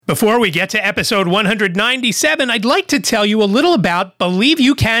Before we get to episode 197, I'd like to tell you a little about Believe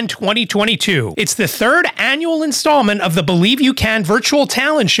You Can 2022. It's the third annual installment of the Believe You Can virtual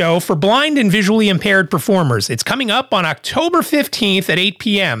talent show for blind and visually impaired performers. It's coming up on October 15th at 8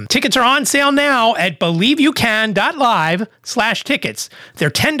 p.m. Tickets are on sale now at BelieveYouCan.live/tickets. They're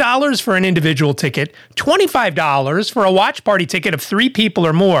 $10 for an individual ticket, $25 for a watch party ticket of 3 people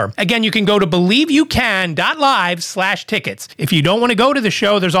or more. Again, you can go to BelieveYouCan.live/tickets. If you don't want to go to the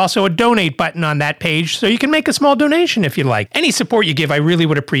show, there's also a donate button on that page, so you can make a small donation if you like. Any support you give, I really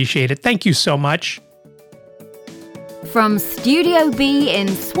would appreciate it. Thank you so much. From Studio B in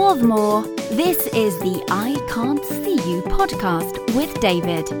Swarthmore, this is the I Can't See You podcast with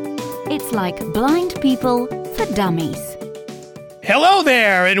David. It's like blind people for dummies. Hello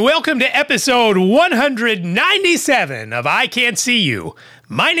there, and welcome to episode 197 of I Can't See You.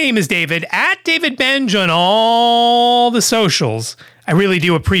 My name is David, at David Benj on all the socials. I really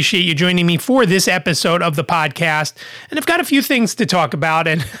do appreciate you joining me for this episode of the podcast, and I've got a few things to talk about,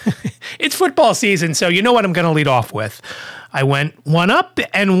 and it's football season, so you know what I'm going to lead off with. I went 1 up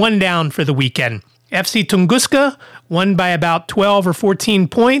and 1 down for the weekend. FC Tunguska won by about 12 or 14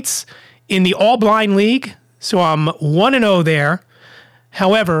 points in the All-Blind League, so I'm 1-0 there.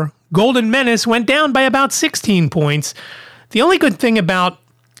 However, Golden Menace went down by about 16 points. The only good thing about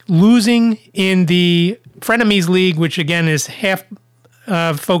losing in the Frenemies League, which again is half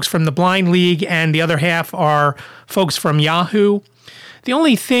folks from the Blind League and the other half are folks from Yahoo. The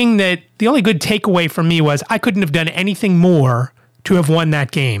only good takeaway for me was I couldn't have done anything more to have won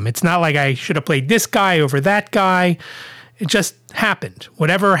that game. It's not like I should have played this guy over that guy. It just happened.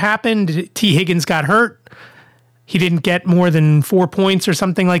 Whatever happened, T. Higgins got hurt. He didn't get more than 4 points or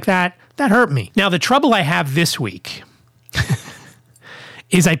something like that. That hurt me. Now, the trouble I have this week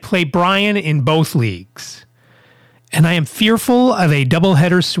is I play Brian in both leagues, and I am fearful of a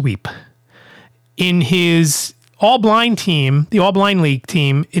doubleheader sweep. In his all-blind team, the all-blind league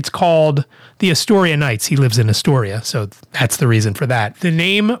team, it's called the Astoria Knights. He lives in Astoria, so that's the reason for that. The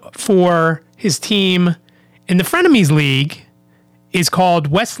name for his team in the Frenemies League is called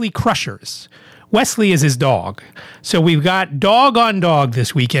Wesley Crushers. Wesley is his dog. So we've got dog on dog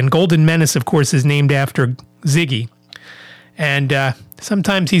this weekend. Golden Menace, of course, is named after Ziggy. And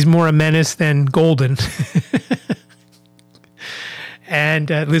sometimes he's more a menace than Golden. And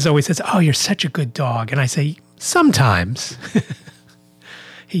Liz always says, "Oh, you're such a good dog." And I say, sometimes.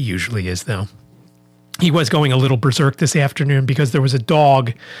 He usually is, though. He was going a little berserk this afternoon because there was a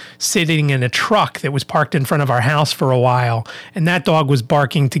dog sitting in a truck that was parked in front of our house for a while. And that dog was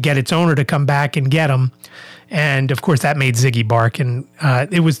barking to get its owner to come back and get him. And, of course, that made Ziggy bark. And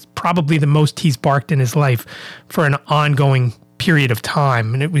it was probably the most he's barked in his life for an ongoing period of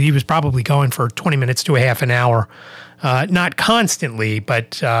time. And he was probably going for 20 minutes to a half an hour. Not constantly,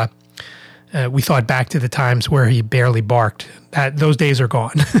 but we thought back to the times where he barely barked. Those days are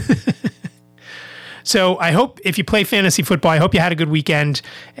gone. So I hope if you play fantasy football, I hope you had a good weekend.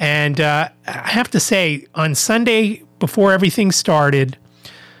 And I have to say, on Sunday before everything started,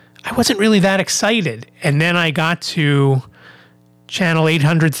 I wasn't really that excited. And then I got to channel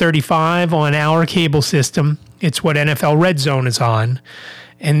 835 on our cable system. It's what NFL Red Zone is on.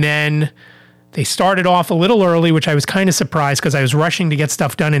 And then they started off a little early, which I was kind of surprised because I was rushing to get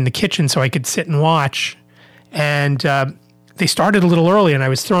stuff done in the kitchen so I could sit and watch. And they started a little early, and I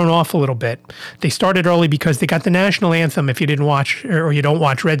was thrown off a little bit. They started early because they got the national anthem, if you didn't watch or you don't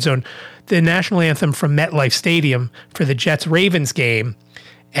watch Red Zone, the national anthem from MetLife Stadium for the Jets-Ravens game.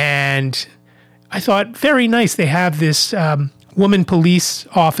 And I thought, very nice. They have this woman police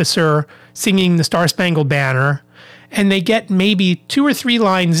officer singing the Star-Spangled Banner, and they get maybe 2 or 3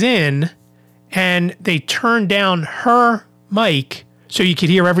 lines in, and they turn down her mic so you could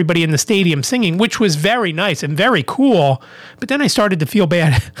hear everybody in the stadium singing, which was very nice and very cool. But then I started to feel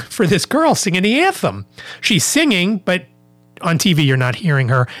bad for this girl singing the anthem. She's singing, but on TV you're not hearing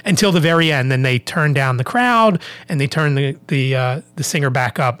her until the very end. Then they turn down the crowd and they turn the singer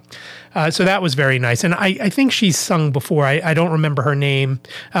back up. So that was very nice. And I think she's sung before. I don't remember her name.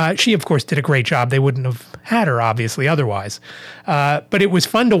 She, of course, did a great job. They wouldn't have had her, obviously, otherwise. But it was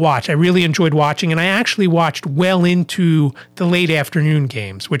fun to watch. I really enjoyed watching. And I actually watched well into the late afternoon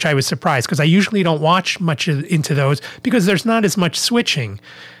games, which I was surprised because I usually don't watch much into those because there's not as much switching.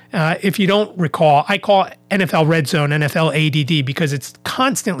 If you don't recall, I call NFL Red Zone NFL ADD because it's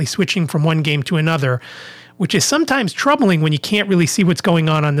constantly switching from one game to another, which is sometimes troubling when you can't really see what's going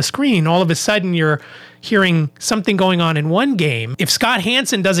on the screen. All of a sudden, you're hearing something going on in one game. If Scott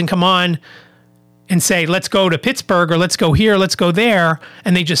Hansen doesn't come on and say, let's go to Pittsburgh, or let's go here, let's go there,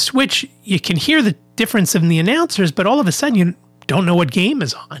 and they just switch, you can hear the difference in the announcers, but all of a sudden you don't know what game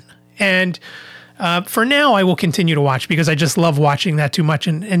is on. And for now, I will continue to watch because I just love watching that too much.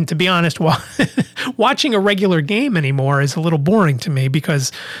 And to be honest, watching a regular game anymore is a little boring to me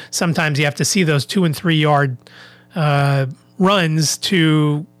because sometimes you have to see those 2 and 3 yard runs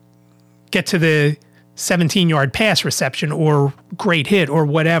to get to the 17-yard pass reception or great hit or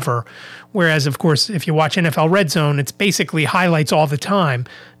whatever. Whereas, of course, if you watch NFL Red Zone, it's basically highlights all the time.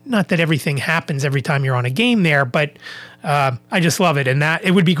 Not that everything happens every time you're on a game there, but I just love it. And that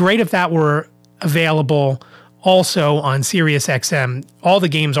it would be great if that were available also on SiriusXM. All the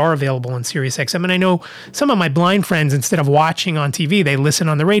games are available on SiriusXM. And I know some of my blind friends, instead of watching on TV, they listen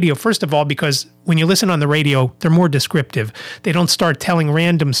on the radio. First of all, because when you listen on the radio, they're more descriptive. They don't start telling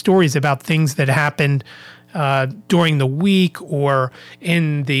random stories about things that happened during the week or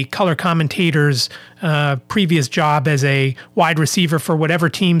in the color commentator's previous job as a wide receiver for whatever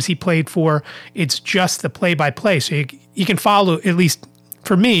teams he played for. It's just the play-by-play. So you can follow, at least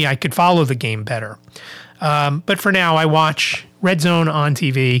for me, I could follow the game better. But for now, I watch Red Zone on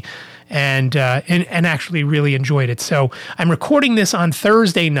TV and actually really enjoyed it. So I'm recording this on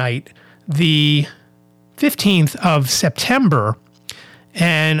Thursday night, the 15th of September,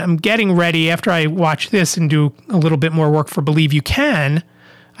 and I'm getting ready. After I watch this and do a little bit more work for Believe You Can,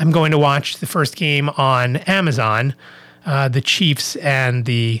 I'm going to watch the first game on Amazon. The Chiefs and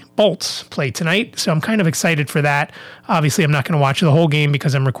the Bolts play tonight, so I'm kind of excited for that. Obviously, I'm not going to watch the whole game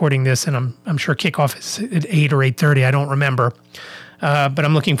because I'm recording this, and I'm sure kickoff is at 8 or 8:30. I don't remember. But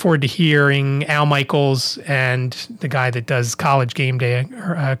I'm looking forward to hearing Al Michaels and the guy that does College Game Day,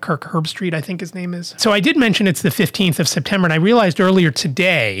 Kirk Herbstreit, I think his name is. So I did mention it's the 15th of September, and I realized earlier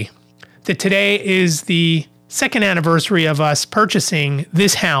today that today is the second anniversary of us purchasing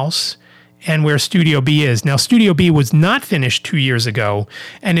this house and where Studio B is. Now, Studio B was not finished 2 years ago,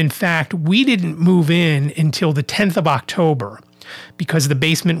 and in fact, we didn't move in until the 10th of October because the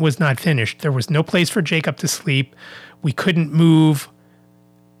basement was not finished. There was no place for Jacob to sleep. We couldn't move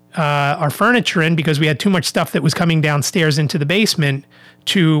our furniture in because we had too much stuff that was coming downstairs into the basement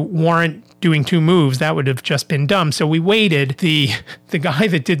to warrant doing 2 moves. That would have just been dumb. So we waited. The guy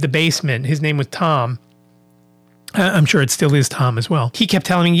that did the basement, his name was Tom. I'm sure it still is Tom as well. He kept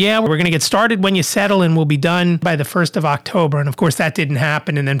telling me, yeah, we're going to get started when you settle and we'll be done by the 1st of October. And of course, that didn't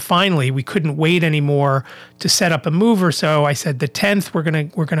happen. And then finally, we couldn't wait anymore to set up a mover. So I said, the 10th, we're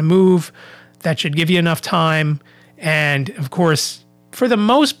going to move. That should give you enough time. And of course, for the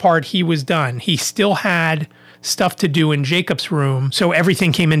most part, he was done. He still had stuff to do in Jacob's room. So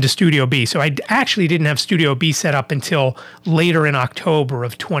everything came into Studio B. So I actually didn't have Studio B set up until later in October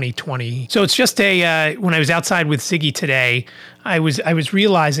of 2020. So it's just when I was outside with Ziggy today, I was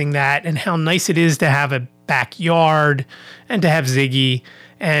realizing that and how nice it is to have a backyard and to have Ziggy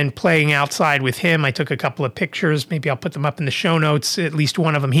and playing outside with him. I took a couple of pictures. Maybe I'll put them up in the show notes. At least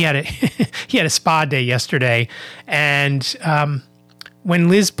one of them. He had a spa day yesterday. And, when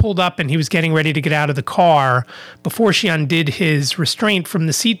Liz pulled up and he was getting ready to get out of the car, before she undid his restraint from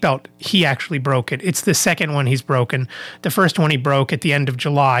the seatbelt, he actually broke it. It's the second one he's broken. The first one he broke at the end of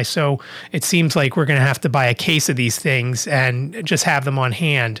July. So it seems like we're going to have to buy a case of these things and just have them on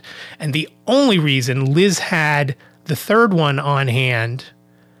hand. And the only reason Liz had the third one on hand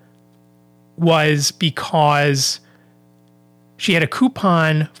was because she had a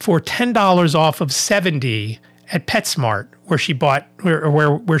coupon for $10 off of $70 at PetSmart, where she bought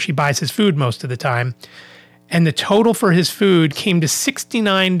where she buys his food most of the time. And the total for his food came to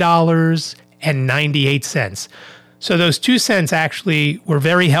 $69.98. So those 2 cents actually were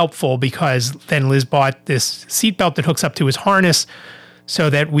very helpful because then Liz bought this seatbelt that hooks up to his harness so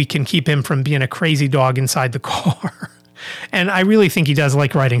that we can keep him from being a crazy dog inside the car. And I really think he does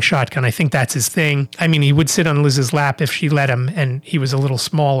like riding shotgun. I think that's his thing. I mean, he would sit on Liz's lap if she let him, and he was a little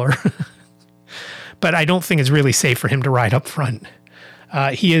smaller. But I don't think it's really safe for him to ride up front.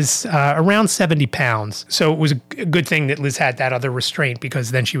 He is around 70 pounds. So it was a good thing that Liz had that other restraint because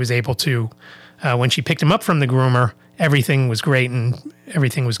then she was able to, when she picked him up from the groomer, everything was great and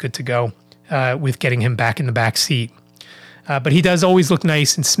everything was good to go with getting him back in the back seat. But he does always look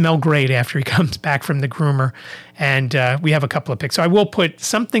nice and smell great after he comes back from the groomer. And we have a couple of pics. So I will put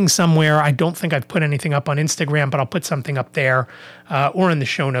something somewhere. I don't think I've put anything up on Instagram, but I'll put something up there or in the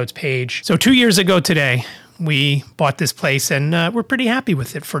show notes page. So 2 years ago today, we bought this place and we're pretty happy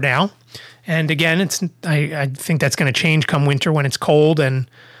with it for now. And again, I think that's going to change come winter when it's cold and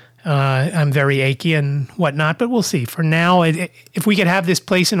I'm very achy and whatnot, but we'll see. For now, if we could have this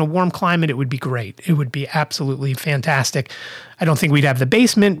place in a warm climate, it would be great. It would be absolutely fantastic. I don't think we'd have the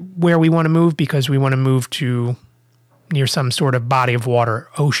basement where we want to move because we want to move to near some sort of body of water,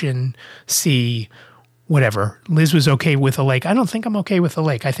 ocean, sea, whatever. Liz was okay with a lake. I don't think I'm okay with a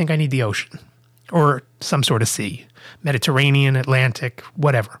lake. I think I need the ocean or some sort of sea, Mediterranean, Atlantic,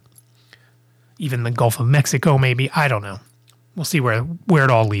 whatever. Even the Gulf of Mexico, maybe. I don't know. We'll see where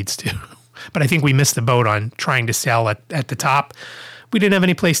it all leads to. But I think we missed the boat on trying to sail at the top. We didn't have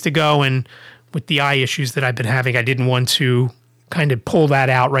any place to go, and with the eye issues that I've been having, I didn't want to kind of pull that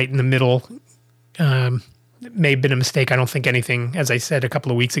out right in the middle. It may have been a mistake. I don't think anything, as I said a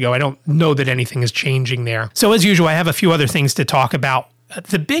couple of weeks ago, I don't know that anything is changing there. So as usual, I have a few other things to talk about.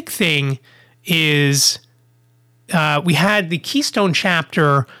 The big thing is we had the Keystone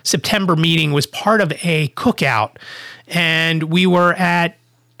Chapter September meeting was part of a cookout, and we were at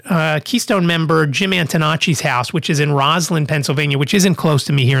Keystone member Jim Antonacci's house, which is in Roslyn, Pennsylvania, which isn't close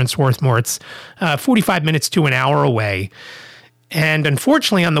to me here in Swarthmore. It's 45 minutes to an hour away. And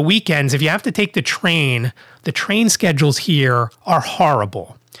unfortunately, on the weekends, if you have to take the train schedules here are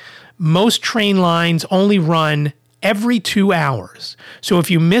horrible. Most train lines only run every 2 hours. So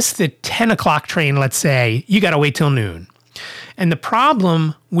if you miss the 10 o'clock train, let's say, you got to wait till noon. And the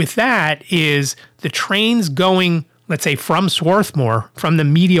problem with that is the trains going, let's say, from Swarthmore, from the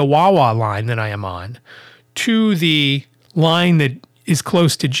Media Wawa line that I am on, to the line that is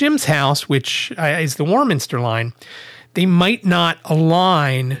close to Jim's house, which is the Warminster line, they might not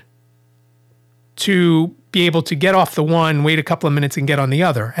align to be able to get off the one, wait a couple of minutes, and get on the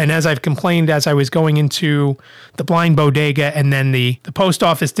other. And as I've complained, as I was going into the Blind Bodega and then the post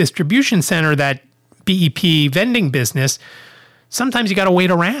office distribution center, that BEP vending business, sometimes you got to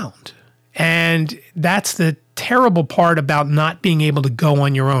wait around. And that's the terrible part about not being able to go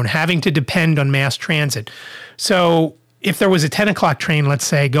on your own, having to depend on mass transit. So if there was a 10 o'clock train, let's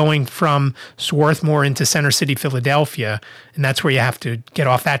say, going from Swarthmore into Center City, Philadelphia, and that's where you have to get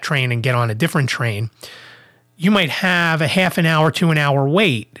off that train and get on a different train, you might have a half an hour to an hour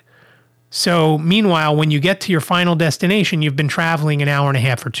wait. So meanwhile, when you get to your final destination, you've been traveling an hour and a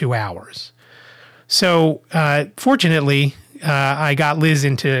half or 2 hours. So fortunately, I got Liz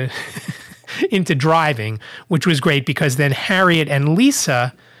into driving, which was great because then Harriet and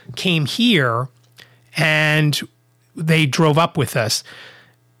Lisa came here and they drove up with us.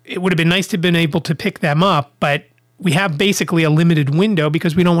 It would have been nice to have been able to pick them up, but we have basically a limited window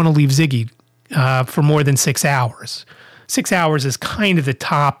because we don't want to leave Ziggy for more than 6 hours. 6 hours is kind of the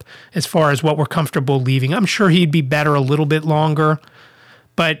top as far as what we're comfortable leaving. I'm sure he'd be better a little bit longer,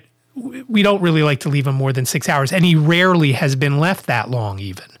 but we don't really like to leave him more than 6 hours. And he rarely has been left that long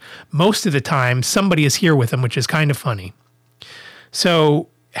even. Most of the time, somebody is here with him, which is kind of funny. So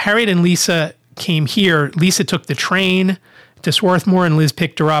Harriet and Lisa came here. Lisa took the train to Swarthmore and Liz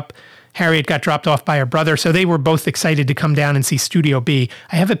picked her up. Harriet got dropped off by her brother. So they were both excited to come down and see Studio B.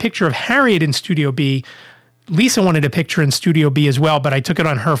 I have a picture of Harriet in Studio B. Lisa wanted a picture in Studio B as well, but I took it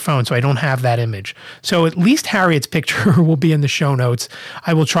on her phone, so I don't have that image. So at least Harriet's picture will be in the show notes.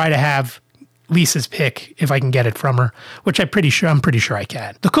 I will try to have Lisa's pic if I can get it from her, which I'm pretty sure I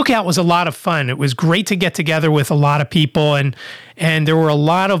can. The cookout was a lot of fun. It was great to get together with a lot of people, and there were a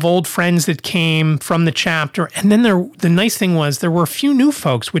lot of old friends that came from the chapter. And then the nice thing was there were a few new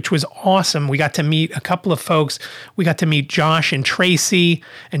folks, which was awesome. We got to meet a couple of folks. We got to meet Josh and Tracy,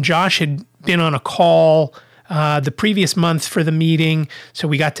 and Josh had been on a call the previous month for the meeting, so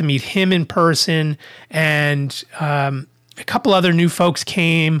we got to meet him in person, and a couple other new folks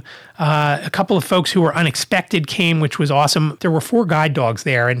came. A couple of folks who were unexpected came, which was awesome. There were 4 guide dogs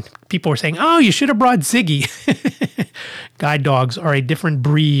there, and people were saying, "Oh, you should have brought Ziggy." Guide dogs are a different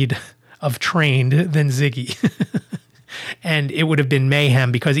breed of trained than Ziggy. And it would have been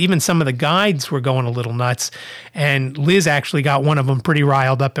mayhem because even some of the guides were going a little nuts. And Liz actually got one of them pretty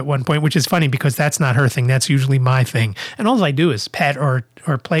riled up at one point, which is funny because that's not her thing. That's usually my thing. And all I do is pet or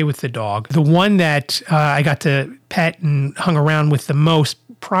play with the dog. The one that I got to pet and hung around with the most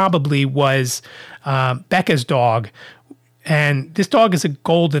probably was Becca's dog. And this dog is a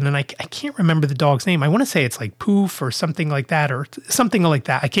golden, and I can't remember the dog's name. I want to say it's like Poof or something like that, or something like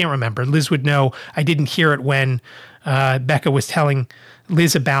that. I can't remember. Liz would know. I didn't hear it when Becca was telling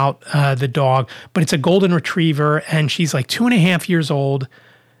Liz about the dog, but it's a golden retriever, and she's like 2.5 years old.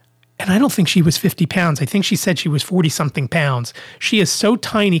 And I don't think she was 50 pounds. I think she said she was 40-something pounds. She is so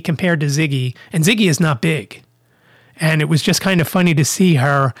tiny compared to Ziggy, and Ziggy is not big. And it was just kind of funny to see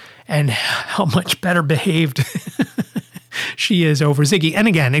her and how much better behaved she is over Ziggy. And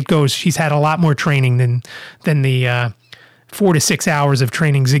again, she's had a lot more training than the 4 to 6 hours of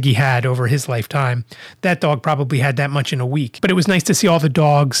training Ziggy had over his lifetime. That dog probably had that much in a week. But it was nice to see all the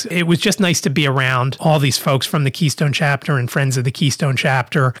dogs. It was just nice to be around all these folks from the Keystone Chapter and friends of the Keystone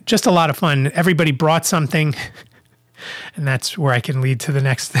Chapter. Just a lot of fun. Everybody brought something. And that's where I can lead to the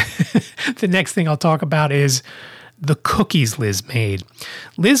next the next thing I'll talk about is the cookies Liz made.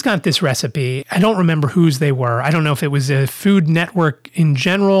 Liz got this recipe. I don't remember whose they were. I don't know if it was a Food Network in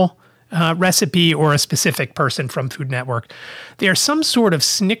general recipe or a specific person from Food Network. They are some sort of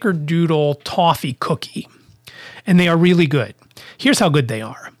snickerdoodle toffee cookie, and they are really good. Here's how good they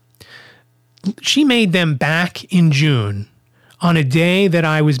are. She made them back in June on a day that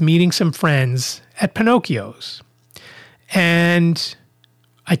I was meeting some friends at Pinocchio's. And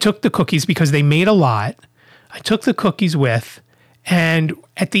I took the cookies because they made a lot. I took the cookies with, and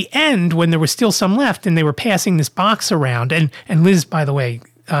at the end, when there was still some left and they were passing this box around, and Liz, by the way,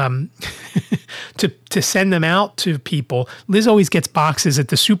 to send them out to people, Liz always gets boxes at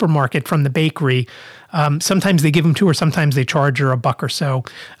the supermarket from the bakery. Sometimes they give them to her, sometimes they charge her $1 or so.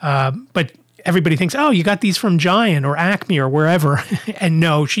 But everybody thinks, oh, you got these from Giant or Acme or wherever. And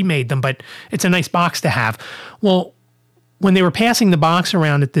no, she made them, but it's a nice box to have. Well, when they were passing the box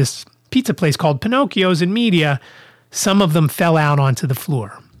around at this pizza place called Pinocchio's in Media, some of them fell out onto the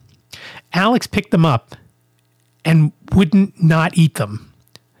floor. Alex picked them up and wouldn't not eat them.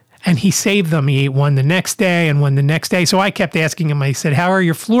 And he saved them. He ate one the next day and one the next day. So I kept asking him, I said, how are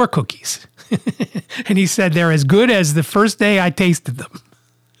your floor cookies? And he said, they're as good as the first day I tasted them.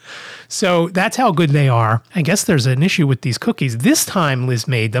 So that's how good they are. I guess there's an issue with these cookies. This time Liz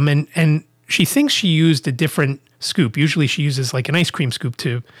made them, and she thinks she used a different scoop. Usually she uses like an ice cream scoop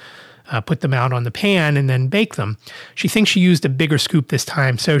to put them out on the pan and then bake them. She thinks she used a bigger scoop this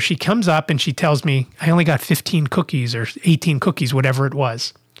time. So she comes up and she tells me, I only got 15 cookies or 18 cookies, whatever it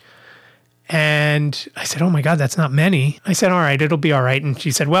was. And I said, oh my God, that's not many. I said, all right, it'll be all right. And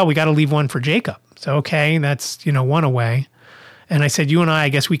she said, well, we got to leave one for Jacob. So, okay, that's, one away. And I said, you and I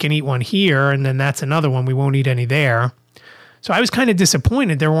guess we can eat one here. And then that's another one. We won't eat any there. So I was kind of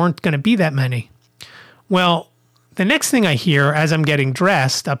disappointed there weren't going to be that many. Well, the next thing I hear as I'm getting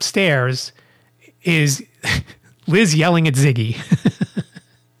dressed upstairs is Liz yelling at Ziggy.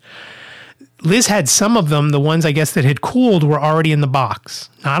 Liz had some of them, the ones I guess that had cooled, were already in the box.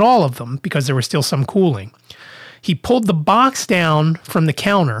 Not all of them, because there was still some cooling. He pulled the box down from the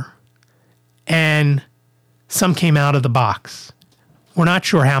counter, and some came out of the box. We're not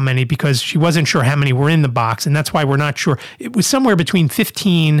sure how many, because she wasn't sure how many were in the box, and that's why we're not sure. It was somewhere between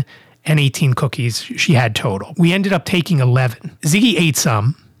 15 and 18 cookies she had total. We ended up taking 11. Ziggy ate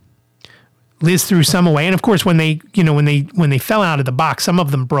some. Liz threw some away. And of course, when they fell out of the box, some of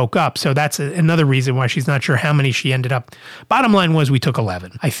them broke up. So that's another reason why she's not sure how many she ended up. Bottom line was we took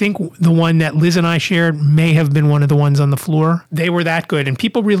 11. I think the one that Liz and I shared may have been one of the ones on the floor. They were that good, and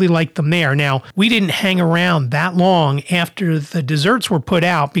people really liked them there. Now, we didn't hang around that long after the desserts were put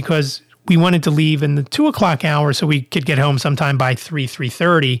out because we wanted to leave in the 2 o'clock hour so we could get home sometime by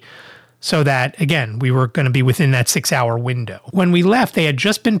 3:30. So that, again, we were going to be within that 6-hour window. When we left, they had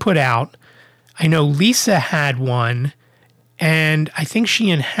just been put out. I know Lisa had one, and I think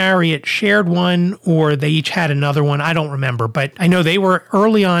she and Harriet shared one, or they each had another one. I don't remember, but I know they were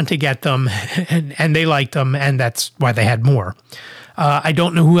early on to get them, and they liked them, and that's why they had more. I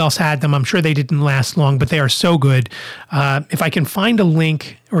don't know who else had them. I'm sure they didn't last long, but they are so good. If I can find a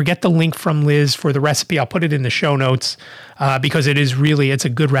link or get the link from Liz for the recipe, I'll put it in the show notes because it's a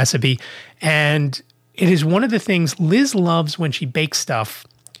good recipe. And it is one of the things Liz loves when she bakes stuff.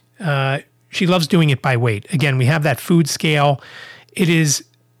 She loves doing it by weight. Again, we have that food scale. It is,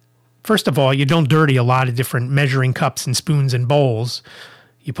 first of all, you don't dirty a lot of different measuring cups and spoons and bowls.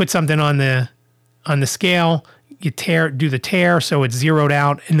 You put something on the scale, you do the tare so it's zeroed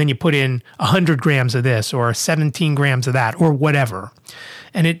out, and then you put in 100 grams of this or 17 grams of that or whatever.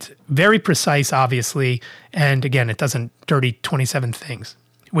 And it's very precise, obviously. And again, it doesn't dirty 27 things,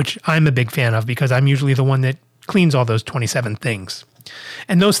 which I'm a big fan of because I'm usually the one that cleans all those 27 things.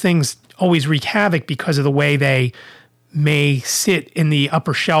 And those things always wreak havoc because of the way they may sit in the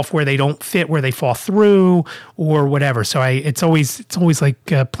upper shelf where they don't fit, where they fall through or whatever. So it's always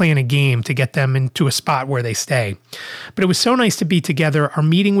like playing a game to get them into a spot where they stay. But it was so nice to be together. Our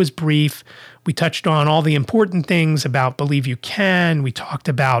meeting was brief. We touched on all the important things about Believe You Can. We talked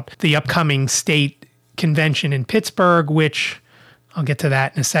about the upcoming state convention in Pittsburgh, which I'll get to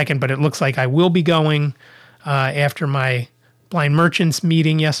that in a second, but it looks like I will be going after my blind merchants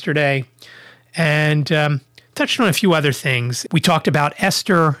meeting yesterday. And touched on a few other things. We talked about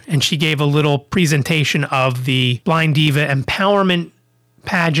Esther, and she gave a little presentation of the Blind Diva Empowerment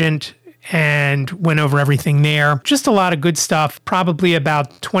Pageant and went over everything there. Just a lot of good stuff, probably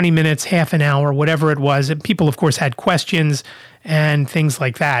about 20 minutes, half an hour, whatever it was. And people, of course, had questions, and things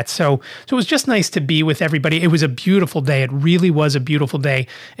like that. So it was just nice to be with everybody. It was a beautiful day. It really was a beautiful day.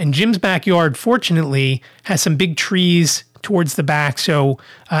 And Jim's backyard, fortunately, has some big trees towards the back. So,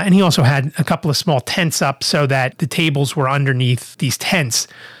 and he also had a couple of small tents up so that the tables were underneath these tents.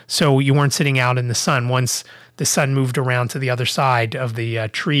 So you weren't sitting out in the sun once the sun moved around to the other side of the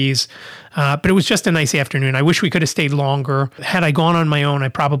trees. But it was just a nice afternoon. I wish we could have stayed longer. Had I gone on my own, I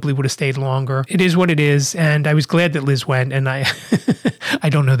probably would have stayed longer. It is what it is. And I was glad that Liz went. And I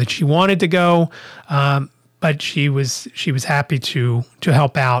don't know that she wanted to go, but she was happy to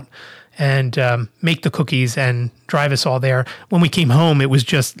help out and make the cookies and drive us all there. When we came home, it was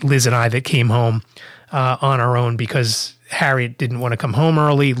just Liz and I that came home on our own because Harriet didn't want to come home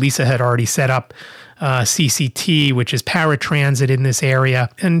early. Lisa had already set up CCT, which is paratransit in this area.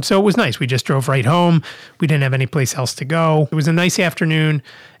 And so it was nice. We just drove right home. We didn't have any place else to go. It was a nice afternoon,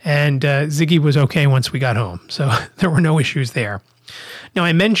 and Ziggy was okay once we got home. So there were no issues there. Now,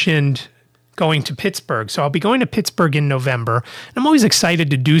 I mentioned going to Pittsburgh. So I'll be going to Pittsburgh in November. And I'm always excited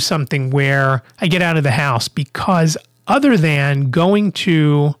to do something where I get out of the house because other than going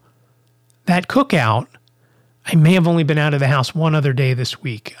to that cookout, I may have only been out of the house one other day this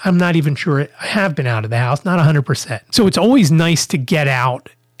week. I'm not even sure I have been out of the house, not 100%. So it's always nice to get out.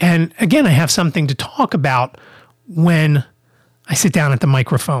 And again, I have something to talk about when I sit down at the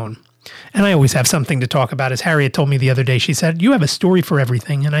microphone. And I always have something to talk about. As Harriet told me the other day, she said, you have a story for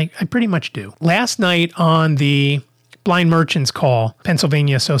everything. And I pretty much do. Last night on the Blind Merchants call,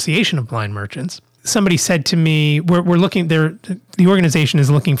 Pennsylvania Association of Blind Merchants, somebody said to me, we're looking there, the organization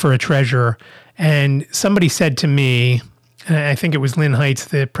is looking for a treasurer. And somebody said to me, and I think it was Lynn Heights,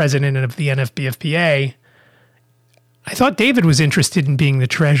 the president of the NFBFPA, I thought David was interested in being the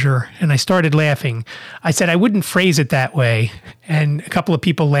treasurer, and I started laughing. I said I wouldn't phrase it that way, and a couple of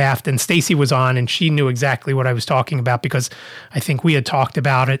people laughed, and Stacy was on, and she knew exactly what I was talking about because I think we had talked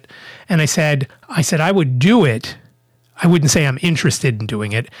about it. And I said I would do it. I wouldn't say I'm interested in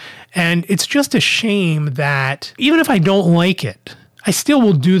doing it. And it's just a shame that even if I don't like it, I still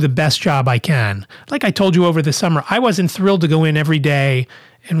will do the best job I can. Like I told you over the summer, I wasn't thrilled to go in every day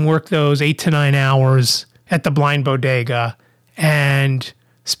and work those 8 to 9 hours at the blind bodega and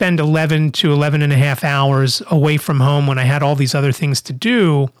spend 11 to 11 and a half hours away from home when I had all these other things to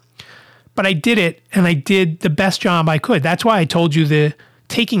do. But I did it, and I did the best job I could. That's why I told you the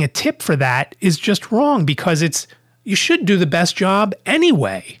taking a tip for that is just wrong, because you should do the best job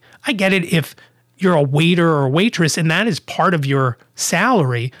anyway. I get it if you're a waiter or a waitress and that is part of your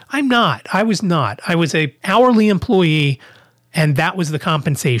salary. I'm not. I was not. I was an hourly employee, and that was the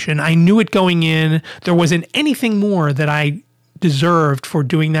compensation. I knew it going in. There wasn't anything more that I deserved for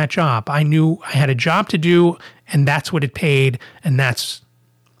doing that job. I knew I had a job to do, and that's what it paid. And that's,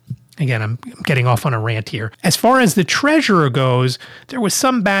 again, I'm getting off on a rant here. As far as the treasurer goes, there was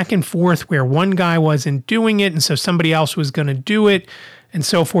some back and forth where one guy wasn't doing it, and so somebody else was going to do it, and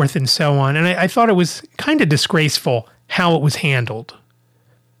so forth and so on. And I thought it was kind of disgraceful how it was handled.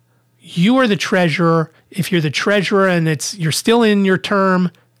 You are the treasurer. If you're the treasurer and you're still in your term,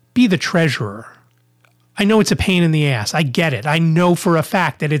 be the treasurer. I know it's a pain in the ass. I get it. I know for a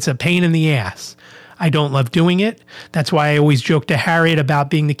fact that it's a pain in the ass. I don't love doing it. That's why I always joke to Harriet about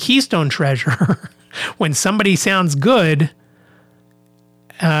being the Keystone treasurer. When somebody sounds good,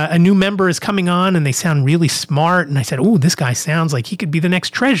 a new member is coming on and they sound really smart. And I said, oh, this guy sounds like he could be the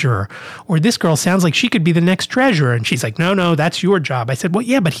next treasurer. Or this girl sounds like she could be the next treasurer. And she's like, no, that's your job. I said, well,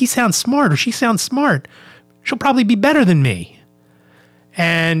 yeah, but he sounds smart or she sounds smart. She'll probably be better than me.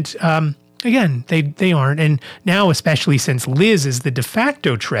 And again, they aren't. And now, especially since Liz is the de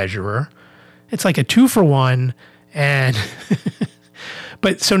facto treasurer, it's like a 2-for-1. And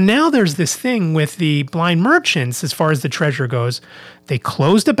but so now there's this thing with the blind merchants as far as the treasurer goes. They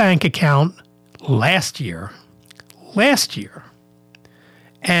closed a bank account last year,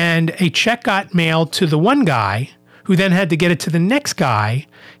 and a check got mailed to the one guy who then had to get it to the next guy.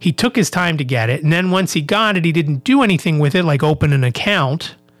 He took his time to get it. And then once he got it, he didn't do anything with it, like open an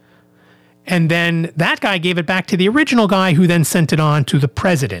account. And then that guy gave it back to the original guy, who then sent it on to the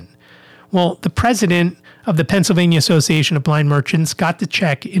president. Well, the president of the Pennsylvania Association of Blind Merchants got the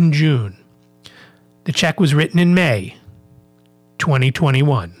check in June. The check was written in May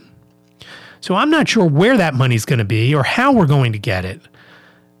 2021. So I'm not sure where that money's going to be or how we're going to get it.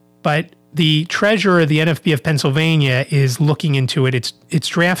 But the treasurer of the NFB of Pennsylvania is looking into it. It's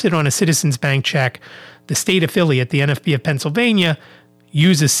drafted on a Citizens Bank check. The state affiliate, the NFB of Pennsylvania,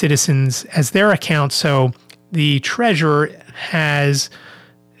 uses Citizens as their account. So the treasurer has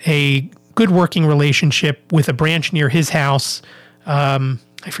a good working relationship with a branch near his house. I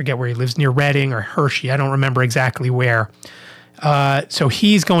forget where he lives, near Reading or Hershey. I don't remember exactly where. So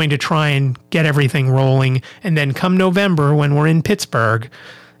he's going to try and get everything rolling. And then come November, when we're in Pittsburgh,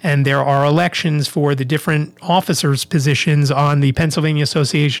 and there are elections for the different officers' positions on the Pennsylvania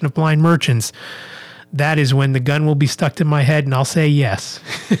Association of Blind Merchants, that is when the gun will be stuck to my head and I'll say yes.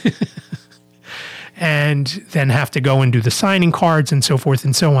 And then have to go and do the signing cards and so forth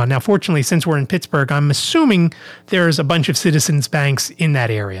and so on. Now, fortunately, since we're in Pittsburgh, I'm assuming there's a bunch of Citizens Banks in that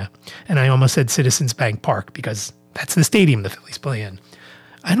area. And I almost said Citizens Bank Park because that's the stadium the Phillies play in.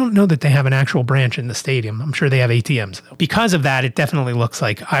 I don't know that they have an actual branch in the stadium. I'm sure they have ATMs, though. Because of that, it definitely looks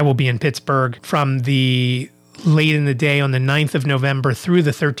like I will be in Pittsburgh from the late in the day on the 9th of November through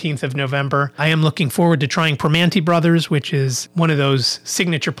the 13th of November. I am looking forward to trying Primanti Brothers, which is one of those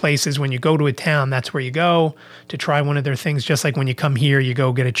signature places when you go to a town, that's where you go to try one of their things. Just like when you come here, you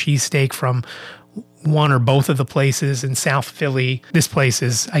go get a cheesesteak from one or both of the places in South Philly. This place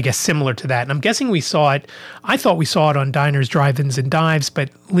is, I guess, similar to that. And I'm guessing we saw it. I thought we saw it on Diners, Drive-Ins, and Dives, but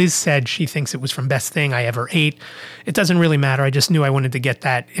Liz said she thinks it was from Best Thing I Ever Ate. It doesn't really matter. I just knew I wanted to get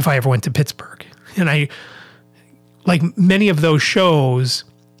that if I ever went to Pittsburgh. And I, like many of those shows,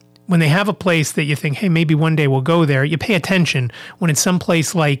 when they have a place that you think, hey, maybe one day we'll go there, you pay attention. When it's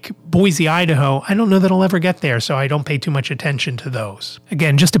someplace like Boise, Idaho, I don't know that I'll ever get there, so I don't pay too much attention to those.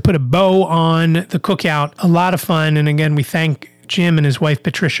 Again, just to put a bow on the cookout, a lot of fun. And again, we thank Jim and his wife,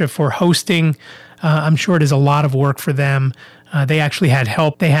 Patricia, for hosting. I'm sure it is a lot of work for them. They actually had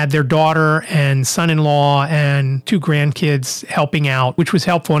help. They had their daughter and son-in-law and 2 grandkids helping out, which was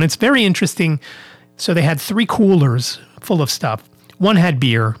helpful. And it's very interesting. So they had 3 coolers full of stuff. One had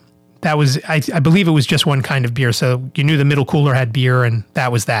beer. That was, I believe it was just one kind of beer. So you knew the middle cooler had beer and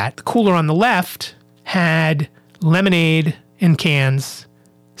that was that. The cooler on the left had lemonade in cans,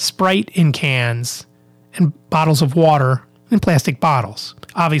 Sprite in cans, and bottles of water in plastic bottles.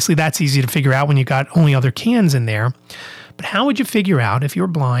 Obviously, that's easy to figure out when you got only other cans in there. But how would you figure out, if you're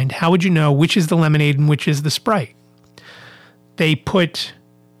blind, how would you know which is the lemonade and which is the Sprite? They put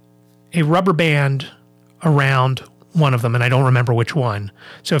a rubber band around one of them, and I don't remember which one.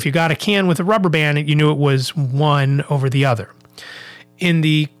 So if you got a can with a rubber band, you knew it was one over the other. In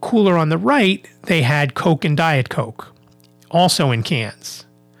the cooler on the right, they had Coke and Diet Coke, also in cans.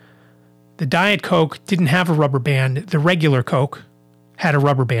 The Diet Coke didn't have a rubber band. The regular Coke had a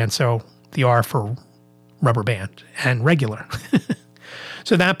rubber band, so the R for rubber band and regular.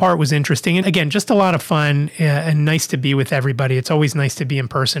 So that part was interesting. And again, just a lot of fun and nice to be with everybody. It's always nice to be in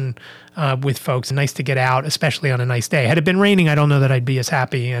person with folks and nice to get out, especially on a nice day. Had it been raining, I don't know that I'd be as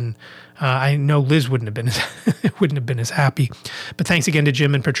happy. And I know Liz wouldn't have been as happy. But thanks again to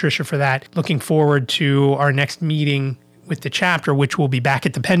Jim and Patricia for that. Looking forward to our next meeting with the chapter, which will be back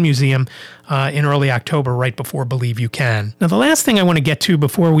at the Penn Museum in early October, right before Believe You Can. Now, the last thing I want to get to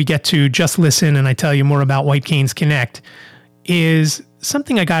before we get to Just Listen and I tell you more about White Canes Connect is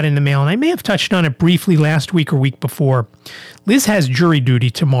something I got in the mail, and I may have touched on it briefly last week or week before. Liz has jury duty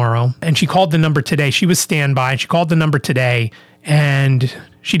tomorrow, and she called the number today. She was standby. She called the number today, and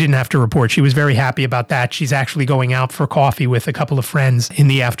she didn't have to report. She was very happy about that. She's actually going out for coffee with a couple of friends in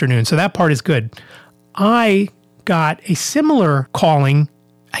the afternoon, so that part is good. I got a similar calling,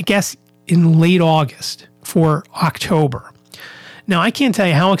 I guess, in late August for October. Now, I can't tell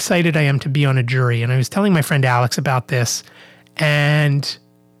you how excited I am to be on a jury, and I was telling my friend Alex about this, and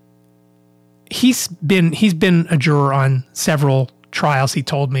he's been a juror on several trials, he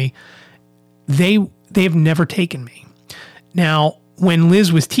told me. They've never taken me. Now, when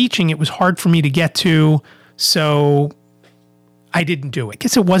Liz was teaching, it was hard for me to get to, so I didn't do it. I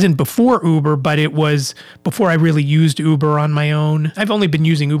guess it wasn't before Uber, but it was before I really used Uber on my own. I've only been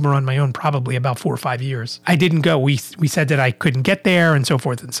using Uber on my own probably about 4 or 5 years. I didn't go. We said that I couldn't get there and so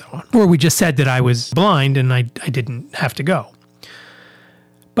forth and so on. Or we just said that I was blind and I didn't have to go.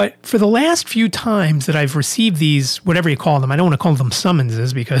 But for the last few times that I've received these, whatever you call them, I don't want to call them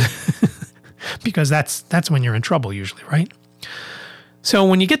summonses because because that's when you're in trouble usually, right? So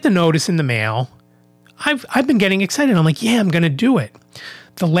when you get the notice in the mail, I've been getting excited. I'm like, yeah, I'm going to do it.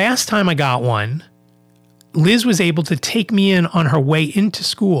 The last time I got one, Liz was able to take me in on her way into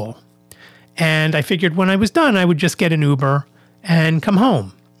school. And I figured when I was done, I would just get an Uber and come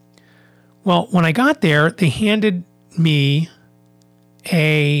home. Well, when I got there, they handed me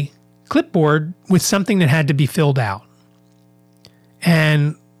a clipboard with something that had to be filled out.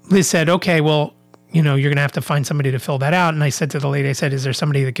 And Liz said, okay, well, you're going to have to find somebody to fill that out. And I said to the lady, I said, is there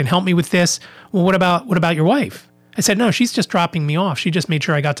somebody that can help me with this? Well, what about your wife? I said, no, she's just dropping me off. She just made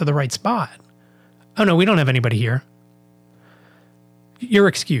sure I got to the right spot. Oh, no, we don't have anybody here. You're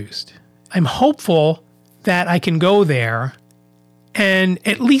excused. I'm hopeful that I can go there and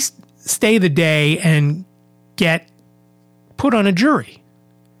at least stay the day and get put on a jury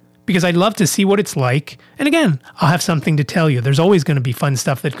because I'd love to see what it's like. And again, I'll have something to tell you. There's always going to be fun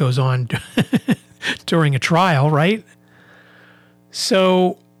stuff that goes on during a trial, right?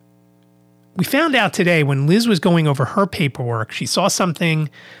 So we found out today when Liz was going over her paperwork, she saw something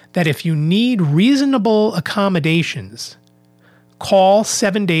that if you need reasonable accommodations, call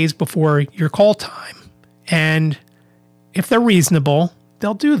 7 days before your call time. And if they're reasonable,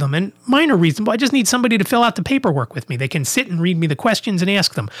 they'll do them. And mine are reasonable. I just need somebody to fill out the paperwork with me. They can sit and read me the questions and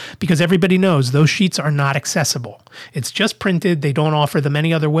ask them because everybody knows those sheets are not accessible. It's just printed. They don't offer them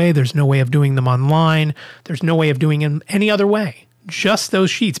any other way. There's no way of doing them online. There's no way of doing them any other way. Just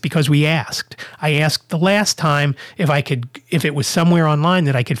those sheets because we asked. I asked the last time if it was somewhere online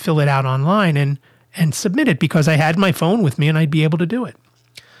that I could fill it out online and submit it because I had my phone with me and I'd be able to do it.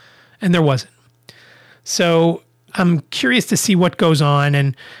 And there wasn't. So I'm curious to see what goes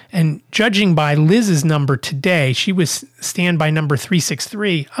on. And judging by Liz's number today, she was standby number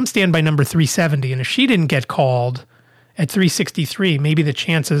 363. I'm standby number 370. And if she didn't get called at 363, maybe the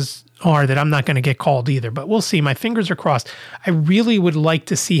chances are that I'm not going to get called either. But we'll see. My fingers are crossed. I really would like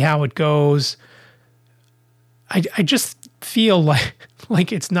to see how it goes. I just feel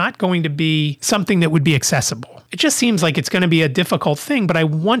like it's not going to be something that would be accessible. It just seems like it's going to be a difficult thing, but I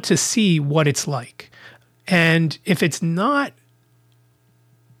want to see what it's like. And if it's not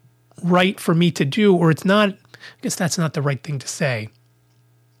right for me to do, or it's not, I guess that's not the right thing to say.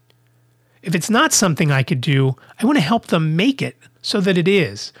 If it's not something I could do, I want to help them make it so that it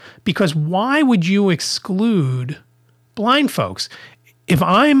is. Because why would you exclude blind folks? If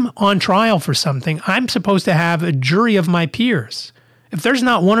I'm on trial for something, I'm supposed to have a jury of my peers. If there's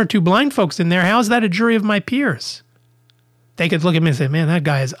not one or two blind folks in there, how's that a jury of my peers? They could look at me and say, man, that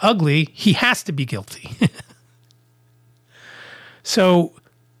guy is ugly. He has to be guilty. So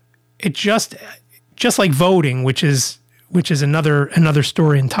it just like voting, which is another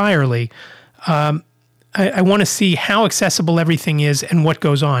story entirely. I want to see how accessible everything is and what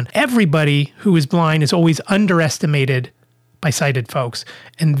goes on. Everybody who is blind is always underestimated by sighted folks.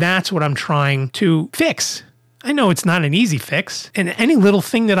 And that's what I'm trying to fix. I know it's not an easy fix. And any little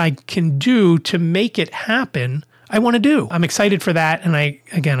thing that I can do to make it happen, I want to do. I'm excited for that. And I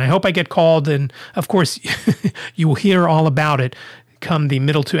hope I get called. And of course, you will hear all about it come the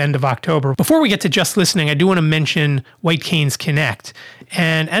middle to end of October. Before we get to just listening, I do want to mention White Canes Connect.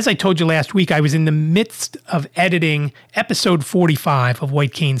 And as I told you last week, I was in the midst of editing episode 45 of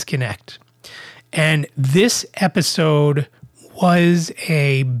White Canes Connect. And this episode was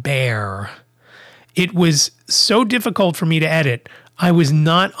a bear. It was so difficult for me to edit. I was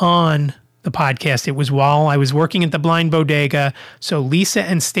not on the podcast. It was while I was working at the Blind Bodega. So Lisa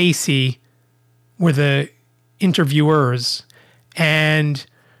and Stacy were the interviewers. And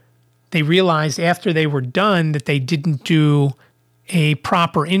they realized after they were done that they didn't do a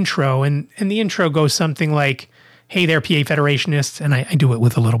proper intro. And the intro goes something like, hey there, PA Federationists. And I do it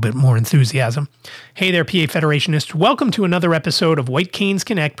with a little bit more enthusiasm. Hey there, PA Federationists. Welcome to another episode of White Canes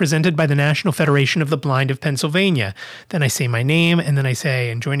Connect presented by the National Federation of the Blind of Pennsylvania. Then I say my name and then I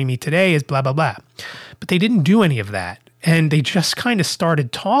say, and joining me today is blah, blah, blah. But they didn't do any of that. And they just kind of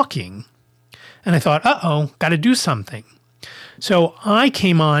started talking. And I thought, got to do something. So I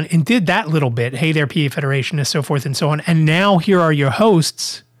came on and did that little bit. Hey there, PA Federationists, so forth and so on. And now here are your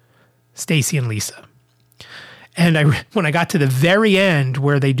hosts, Stacy and Lisa. And when I got to the very end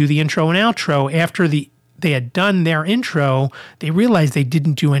where they do the intro and outro, after they had done their intro, they realized they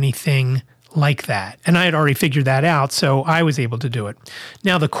didn't do anything like that. And I had already figured that out, so I was able to do it.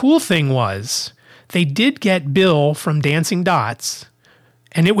 Now, the cool thing was they did get Bill from Dancing Dots,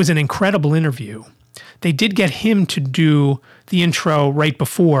 and it was an incredible interview. They did get him to do the intro right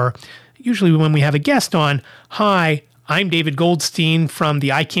before. Usually when we have a guest on, hi, I'm David Goldstein from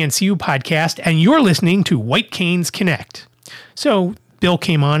the I Can't See You podcast, and you're listening to White Canes Connect. So Bill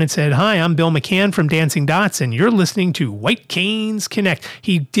came on and said, hi, I'm Bill McCann from Dancing Dots, and you're listening to White Canes Connect.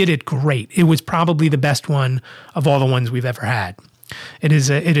 He did it great. It was probably the best one of all the ones we've ever had. It is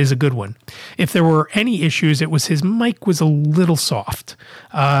a good one. If there were any issues, it was his mic was a little soft,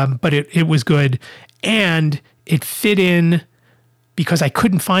 but it was good. And it fit in because I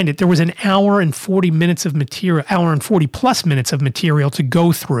couldn't find it. There was an hour and 40 minutes of material, hour and 40 plus minutes of material to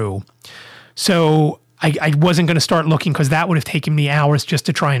go through. So I wasn't going to start looking because that would have taken me hours just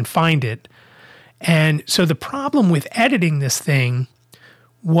to try and find it. And so the problem with editing this thing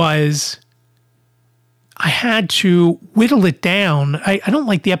was I had to whittle it down. I don't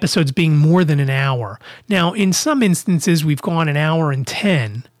like the episodes being more than an hour. Now, in some instances, we've gone an hour and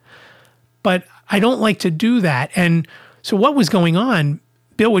 10, but I don't like to do that. And so what was going on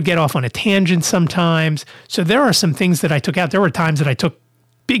Bill would get off on a tangent sometimes. So there are some things that I took out. There were times that I took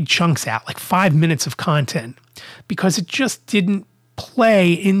big chunks out, like 5 minutes of content, because it just didn't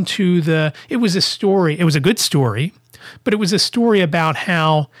play into it was a story. It was a good story, but it was a story about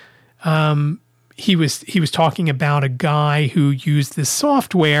how he was talking about a guy who used this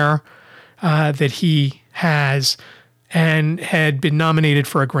software that he has and had been nominated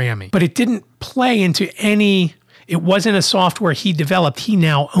for a Grammy. But it didn't play into it wasn't a software he developed. He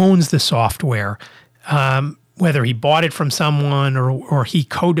now owns the software. Whether he bought it from someone or he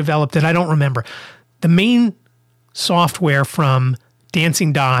co-developed it, I don't remember. The main software from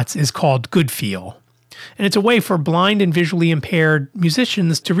Dancing Dots is called Goodfeel. And it's a way for blind and visually impaired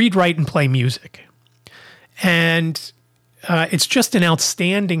musicians to read, write, and play music. And it's just an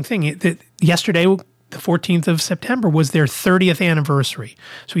outstanding thing. Yesterday, the 14th of September, was their 30th anniversary.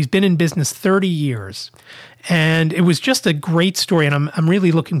 So he's been in business 30 years. And it was just a great story. And I'm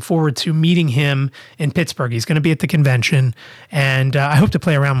really looking forward to meeting him in Pittsburgh. He's going to be at the convention. And I hope to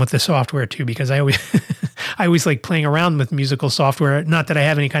play around with the software too, because I always like playing around with musical software. Not that I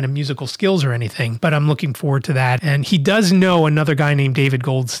have any kind of musical skills or anything, but I'm looking forward to that. And he does know another guy named David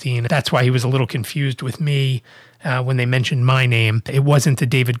Goldstein. That's why he was a little confused with me when they mentioned my name. It wasn't the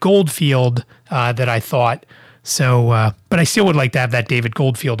David Goldfield that I thought. So, but I still would like to have that David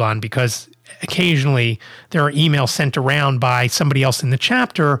Goldfield on, because occasionally there are emails sent around by somebody else in the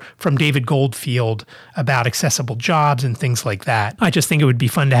chapter from David Goldfield about accessible jobs and things like that. I just think it would be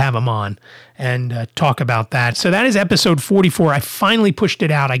fun to have him on and talk about that. So that is episode 44. I finally pushed it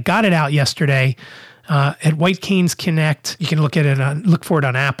out. I got it out yesterday at White Canes Connect. You can look for it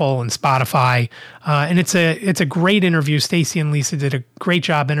on Apple and Spotify. And it's a great interview. Stacy and Lisa did a great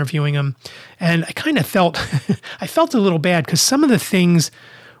job interviewing him. And I kind of felt a little bad, because some of the things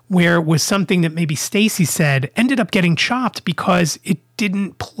where it was something that maybe Stacy said ended up getting chopped because it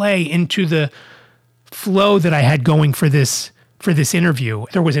didn't play into the flow that I had going for this interview.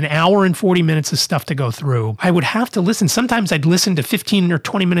 There was an hour and 40 minutes of stuff to go through. I would have to listen. Sometimes I'd listen to 15 or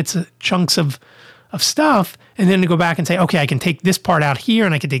 20 minutes of chunks of stuff, and then to go back and say, okay, I can take this part out here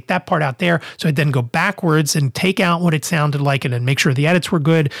and I can take that part out there. So I'd then go backwards and take out what it sounded like and then make sure the edits were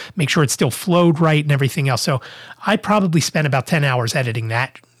good, make sure it still flowed right and everything else. So I probably spent about 10 hours editing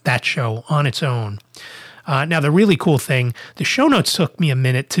that show on its own. Now, the really cool thing, the show notes took me a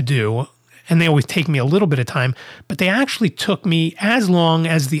minute to do, and they always take me a little bit of time, but they actually took me as long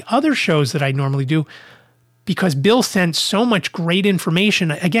as the other shows that I normally do, because Bill sent so much great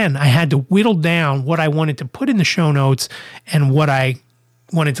information. Again, I had to whittle down what I wanted to put in the show notes and what I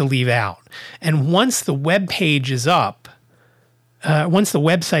wanted to leave out. And once the web page is up, once the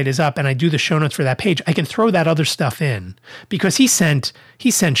website is up and I do the show notes for that page, I can throw that other stuff in, because he sent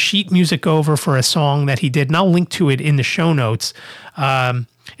sheet music over for a song that he did, and I'll link to it in the show notes.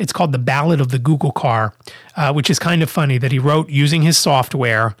 It's called The Ballad of the Google Car, which is kind of funny that he wrote using his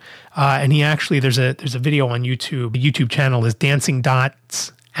software. And he actually, there's a video on YouTube. The YouTube channel is Dancing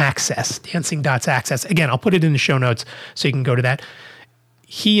Dots Access. Dancing Dots Access. Again, I'll put it in the show notes so you can go to that.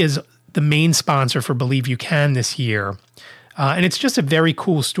 He is the main sponsor for Believe You Can this year. And it's just a very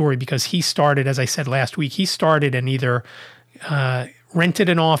cool story, because he started, as I said last week, he started and either rented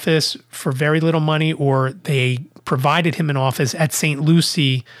an office for very little money, or they provided him an office at St.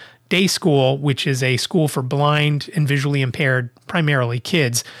 Lucie Day School, which is a school for blind and visually impaired, primarily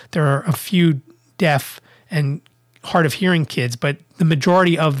kids. There are a few deaf and hard of hearing kids, but the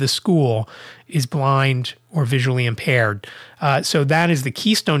majority of the school is blind or visually impaired. So that is the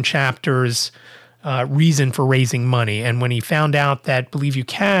Keystone Chapter's reason for raising money. And when he found out that Believe You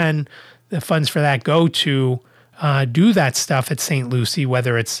Can, the funds for that go to do that stuff at St. Lucie,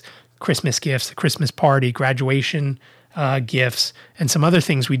 whether it's Christmas gifts, a Christmas party, graduation gifts, and some other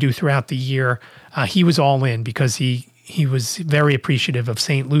things we do throughout the year, he was all in, because he was very appreciative of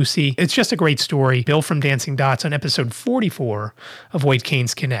St. Lucie. It's just a great story. Bill from Dancing Dots on episode 44 of White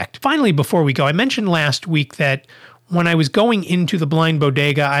Canes Connect. Finally, before we go, I mentioned last week that when I was going into the Blind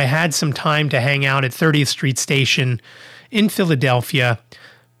Bodega, I had some time to hang out at 30th Street Station in Philadelphia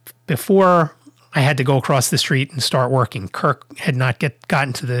before I had to go across the street and start working. Kirk had not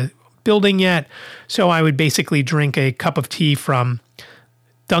gotten to the building yet, so I would basically drink a cup of tea from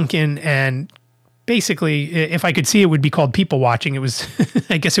Dunkin', and basically, if I could see, it would be called people watching. It was,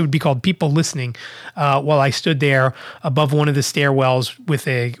 I guess it would be called people listening, while I stood there above one of the stairwells with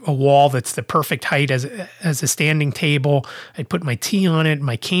a wall that's the perfect height as a standing table. I'd put my tea on it.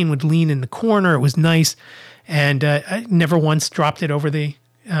 My cane would lean in the corner. It was nice. And I never once dropped it over the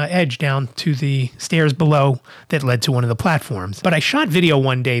edge down to the stairs below that led to one of the platforms. But I shot video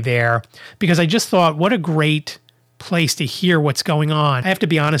one day there because I just thought, what a great place to hear what's going on. I have to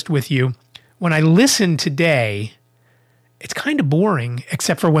be honest with you. When I listen today, it's kind of boring,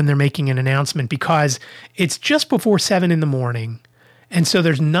 except for when they're making an announcement, because it's just before 7 in the morning. And so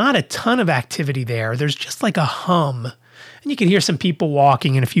there's not a ton of activity there. There's just like a hum. And you can hear some people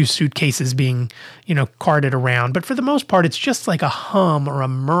walking and a few suitcases being, carted around. But for the most part, it's just like a hum or a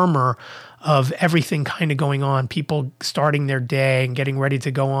murmur of everything kind of going on. People starting their day and getting ready to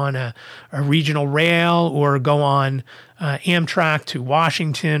go on a regional rail or go on Amtrak to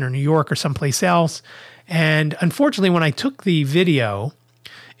Washington or New York or someplace else. And unfortunately, when I took the video,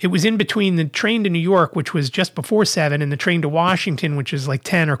 it was in between the train to New York, which was just before 7, and the train to Washington, which is like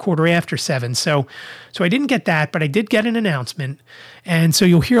 10 or quarter after 7. So I didn't get that, but I did get an announcement. And so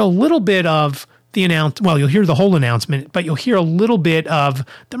you'll hear a little bit of the you'll hear the whole announcement, but you'll hear a little bit of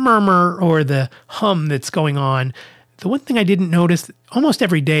the murmur or the hum that's going on. The one thing I didn't notice, almost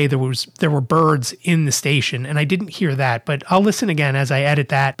every day there were birds in the station, and I didn't hear that, but I'll listen again as I edit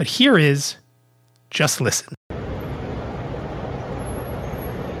that. But here is Just Listen.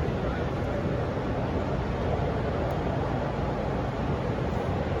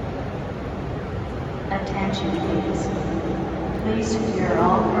 Attention please. Please secure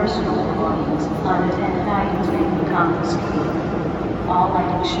all personal belongings. Unattended items may be confiscated. All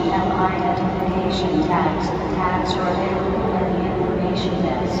items should have identification tags. Tags are available at the information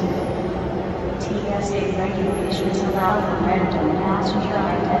desk. TSA regulations allow for random passenger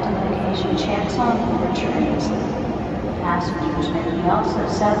identification checks on board trains. Passengers may be also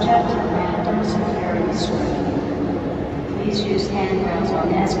subject to random security screening. Please use handrails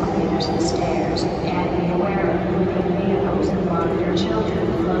on escalators and stairs, and be aware of moving vehicles and monitor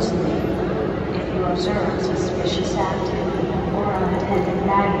children closely. If you observe suspicious activity or unattended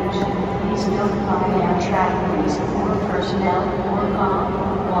baggage, please notify Amtrak police or personnel or call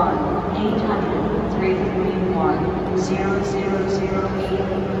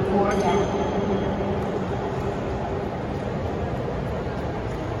 1-800-331-0008 for death.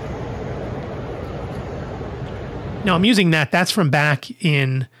 Now I'm using that. That's from back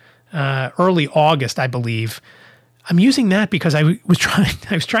in early August, I believe. I'm using that because I was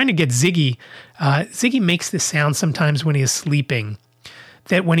trying to get Ziggy. Ziggy makes this sound sometimes when he is sleeping,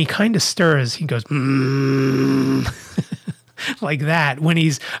 that when he kind of stirs, he goes like that. When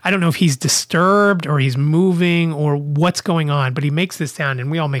I don't know if he's disturbed or he's moving or what's going on, but he makes this sound,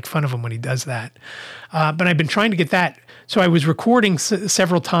 and we all make fun of him when he does that. But I've been trying to get that. So I was recording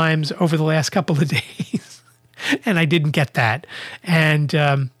several times over the last couple of days. And I didn't get that.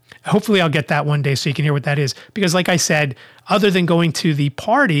 And hopefully I'll get that one day so you can hear what that is. Because like I said, other than going to the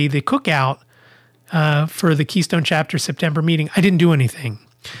party, the cookout for the Keystone Chapter September meeting, I didn't do anything.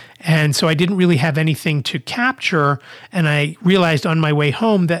 And so I didn't really have anything to capture. And I realized on my way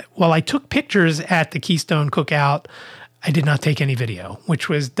home that while I took pictures at the Keystone cookout, I did not take any video, which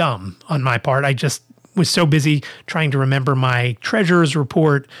was dumb on my part. I just was so busy trying to remember my treasurer's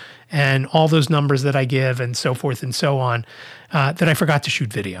report and all those numbers that I give and so forth and so on, that I forgot to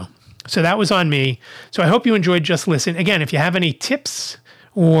shoot video. So that was on me. So I hope you enjoyed Just Listen. Again, if you have any tips,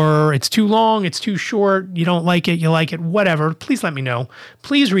 or it's too long, it's too short, you don't like it, you like it, whatever, please let me know.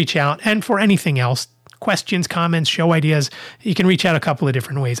 Please reach out. And for anything else, questions, comments, show ideas, you can reach out a couple of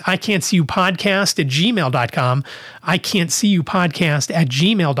different ways. ican'tseeyouPodcast@gmail.com.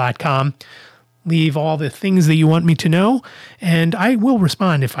 ican'tseeyouPodcast@gmail.com. Leave all the things that you want me to know, and I will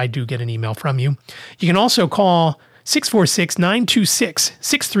respond if I do get an email from you. You can also call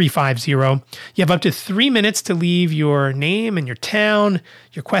 646-926-6350. You have up to 3 minutes to leave your name and your town,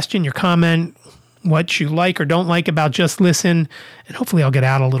 your question, your comment, what you like or don't like about Just Listen, and hopefully I'll get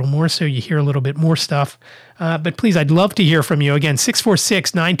out a little more so you hear a little bit more stuff. But please, I'd love to hear from you. Again,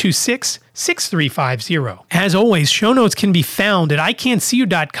 646-926-6350. As always, show notes can be found at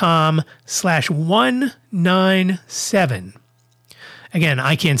ican'tseeyou.com/197. Again,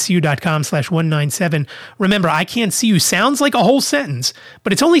 ican'tseeyou.com/197. Remember, I Can't See You sounds like a whole sentence,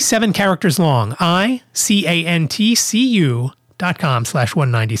 but it's only 7 characters long.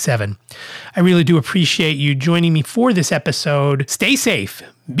 ican'tseeyou.com/197. I really do appreciate you joining me for this episode. Stay safe,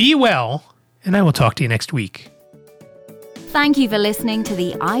 be well, and I will talk to you next week. Thank you for listening to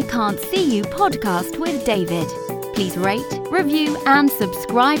the I Can't See You podcast with David. Please rate, review, and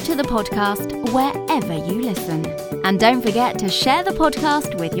subscribe to the podcast wherever you listen. And don't forget to share the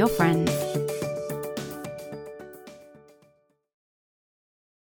podcast with your friends.